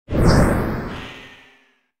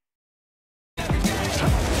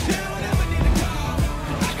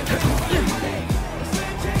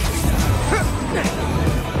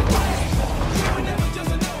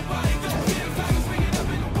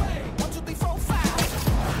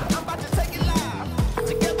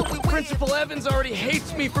Principal Evans already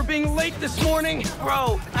hates me for being late this morning.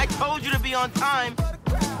 Bro, I told you to be on time.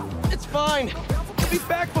 It's fine. We'll be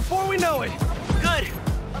back before we know it. Good,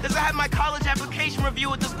 because I have my college application review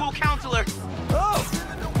with the school counselor. Oh,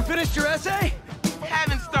 you finished your essay?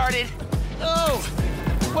 Haven't started. Oh,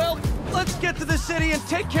 well, let's get to the city and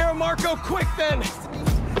take care of Marco quick then.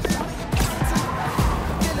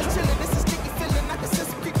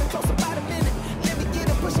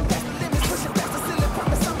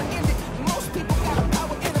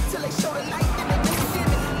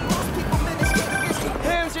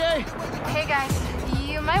 Hey guys,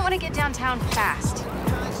 you might want to get downtown fast.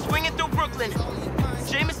 Swinging through Brooklyn.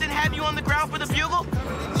 Jameson have you on the ground for the bugle?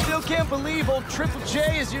 Still can't believe old Triple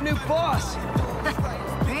J is your new boss.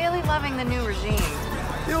 Really loving the new regime.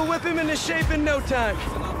 You'll whip him into shape in no time.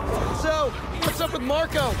 So, what's up with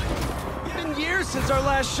Marco? It's been years since our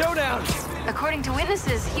last showdown. According to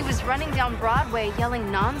witnesses, he was running down Broadway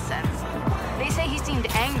yelling nonsense. They say he seemed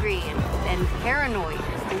angry and paranoid,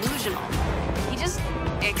 delusional. He just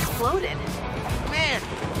exploded. Man,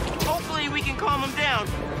 hopefully we can calm him down.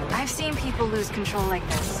 I've seen people lose control like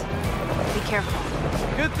this. Be careful.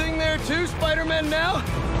 Good thing there are two Spider-Men now.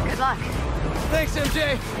 Good luck. Thanks,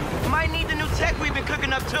 MJ. Might need the new tech we've been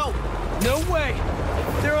cooking up too. No way.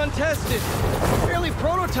 They're untested. Barely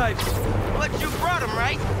prototypes. But you brought them,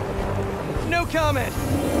 right? No comment.